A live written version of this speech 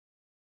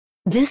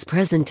This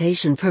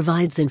presentation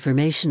provides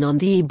information on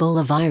the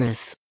Ebola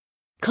virus.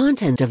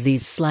 Content of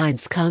these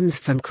slides comes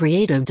from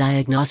Creative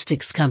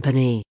Diagnostics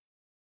Company.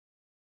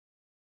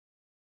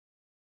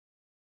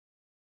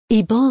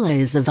 Ebola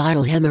is a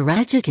viral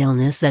hemorrhagic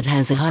illness that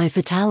has a high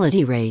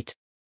fatality rate.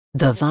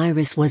 The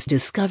virus was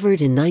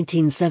discovered in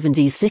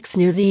 1976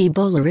 near the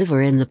Ebola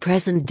River in the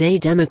present-day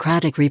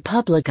Democratic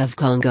Republic of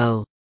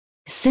Congo.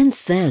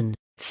 Since then,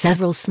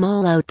 several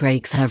small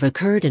outbreaks have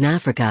occurred in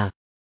Africa.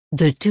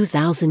 The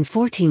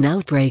 2014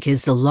 outbreak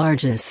is the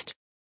largest.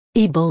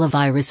 Ebola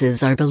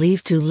viruses are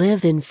believed to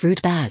live in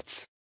fruit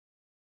bats.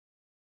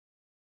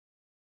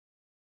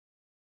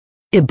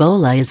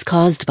 Ebola is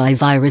caused by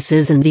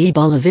viruses in the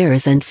Ebola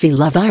virus and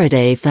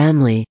Filoviridae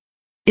family.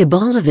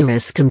 Ebola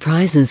virus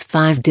comprises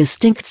 5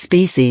 distinct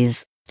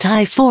species: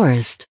 Thai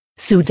forest,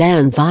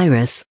 Sudan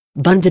virus,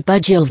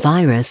 Bundibugyo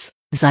virus,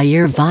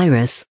 Zaire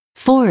virus.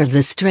 4 of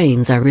the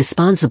strains are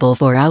responsible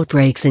for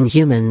outbreaks in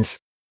humans.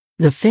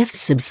 The 5th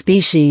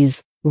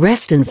subspecies,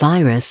 Reston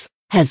virus,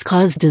 has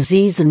caused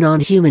disease in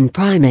non-human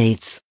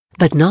primates,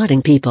 but not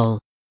in people.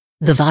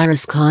 The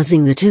virus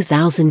causing the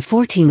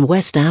 2014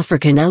 West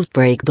African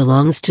outbreak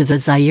belongs to the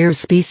Zaire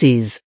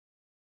species.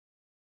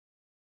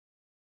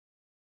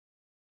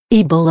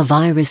 Ebola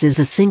virus is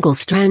a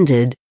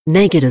single-stranded,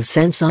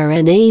 negative-sense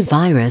RNA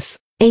virus,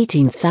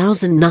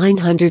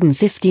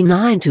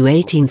 18,959 to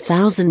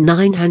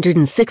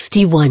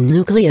 18,961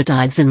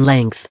 nucleotides in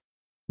length.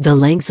 The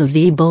length of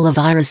the Ebola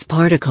virus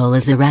particle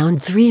is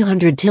around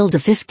 300 to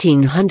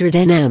 1500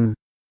 nm.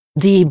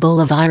 The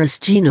Ebola virus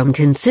genome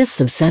consists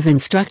of 7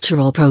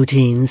 structural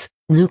proteins: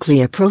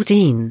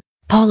 nucleoprotein,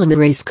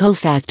 polymerase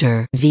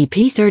cofactor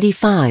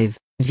VP35,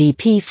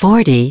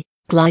 VP40,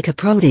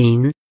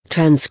 glycoprotein,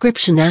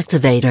 transcription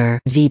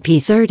activator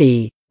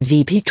VP30,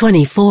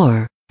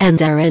 VP24, and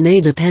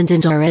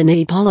RNA-dependent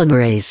RNA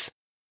polymerase.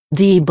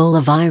 The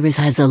Ebola virus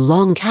has a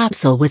long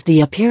capsule with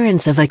the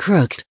appearance of a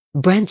crooked,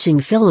 branching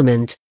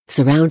filament,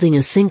 surrounding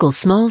a single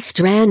small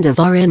strand of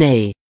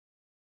RNA.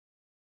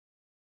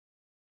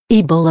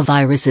 Ebola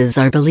viruses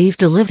are believed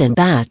to live in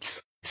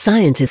bats.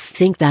 Scientists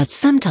think that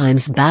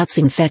sometimes bats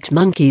infect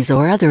monkeys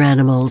or other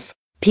animals.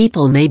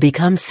 People may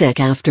become sick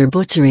after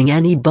butchering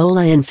an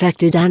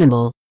Ebola-infected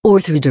animal, or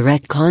through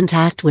direct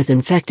contact with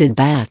infected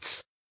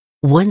bats.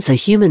 Once a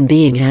human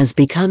being has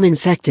become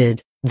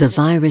infected, the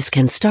virus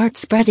can start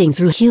spreading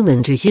through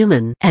human to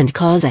human and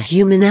cause a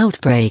human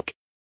outbreak.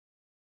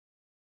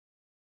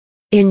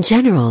 In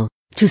general,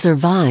 to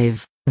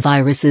survive,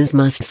 viruses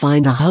must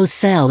find a host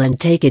cell and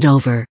take it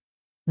over.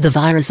 The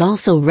virus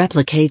also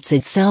replicates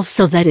itself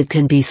so that it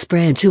can be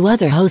spread to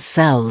other host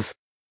cells.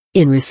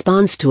 In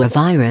response to a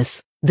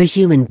virus, the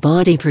human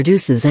body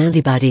produces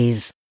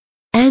antibodies.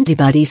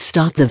 Antibodies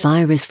stop the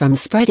virus from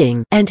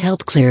spreading and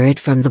help clear it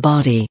from the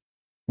body.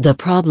 The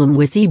problem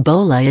with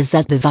Ebola is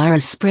that the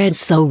virus spreads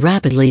so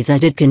rapidly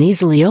that it can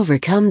easily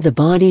overcome the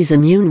body's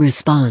immune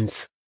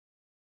response.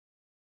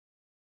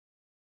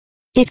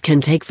 It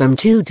can take from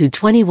 2 to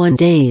 21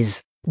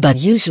 days, but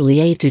usually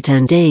 8 to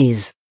 10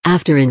 days,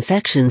 after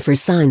infection for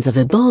signs of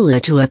Ebola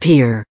to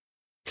appear.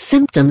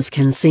 Symptoms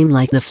can seem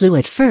like the flu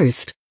at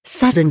first: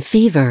 sudden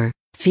fever,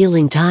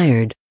 feeling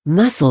tired,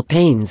 muscle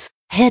pains,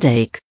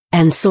 headache,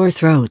 and sore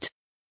throat.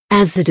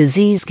 As the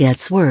disease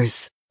gets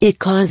worse, it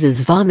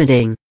causes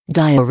vomiting,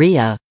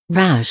 diarrhea,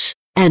 rash,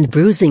 and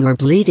bruising or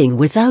bleeding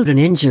without an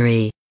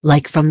injury,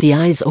 like from the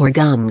eyes or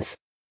gums.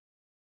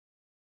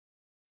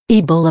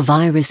 Ebola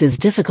virus is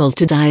difficult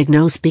to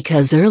diagnose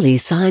because early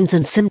signs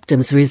and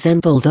symptoms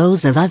resemble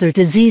those of other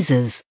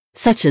diseases,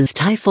 such as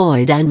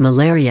typhoid and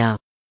malaria.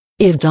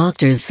 If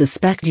doctors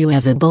suspect you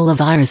have Ebola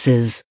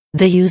viruses,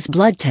 they use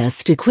blood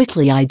tests to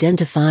quickly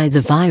identify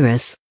the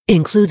virus,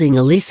 including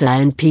ELISA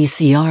and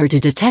PCR to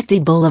detect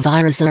Ebola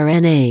virus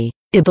RNA,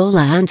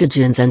 Ebola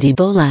antigens and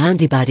Ebola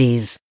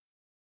antibodies.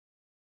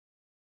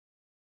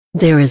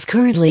 There is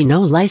currently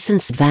no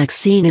licensed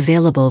vaccine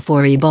available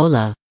for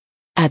Ebola.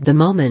 At the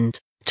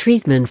moment,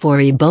 treatment for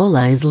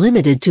Ebola is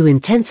limited to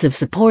intensive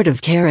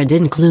supportive care and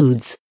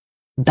includes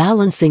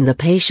balancing the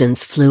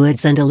patient's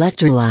fluids and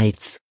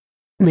electrolytes,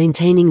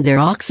 maintaining their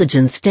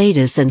oxygen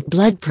status and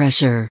blood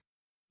pressure,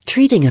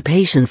 treating a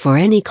patient for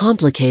any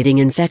complicating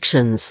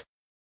infections.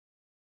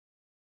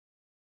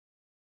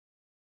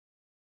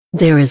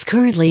 There is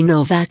currently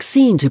no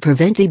vaccine to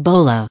prevent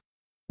Ebola.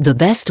 The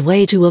best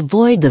way to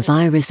avoid the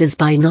virus is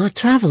by not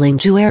traveling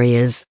to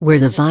areas where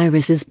the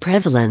virus is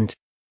prevalent.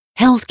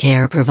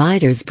 Healthcare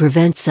providers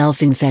prevent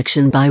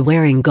self-infection by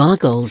wearing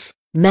goggles,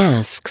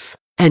 masks,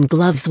 and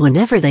gloves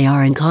whenever they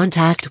are in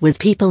contact with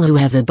people who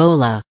have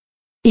Ebola.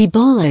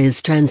 Ebola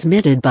is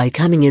transmitted by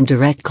coming in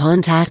direct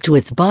contact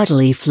with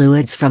bodily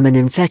fluids from an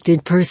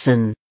infected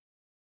person.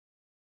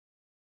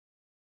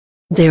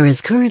 There is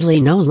currently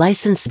no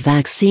licensed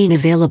vaccine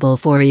available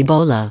for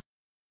Ebola.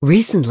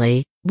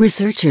 Recently,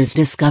 researchers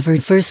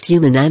discovered first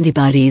human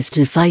antibodies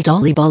to fight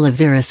all Ebola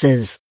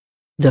viruses.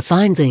 The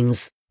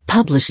findings,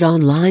 published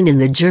online in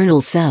the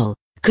journal Cell,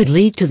 could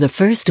lead to the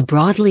first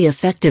broadly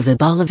effective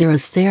Ebola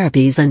virus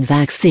therapies and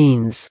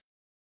vaccines.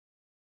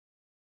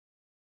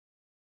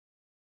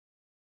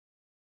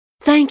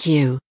 Thank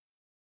you.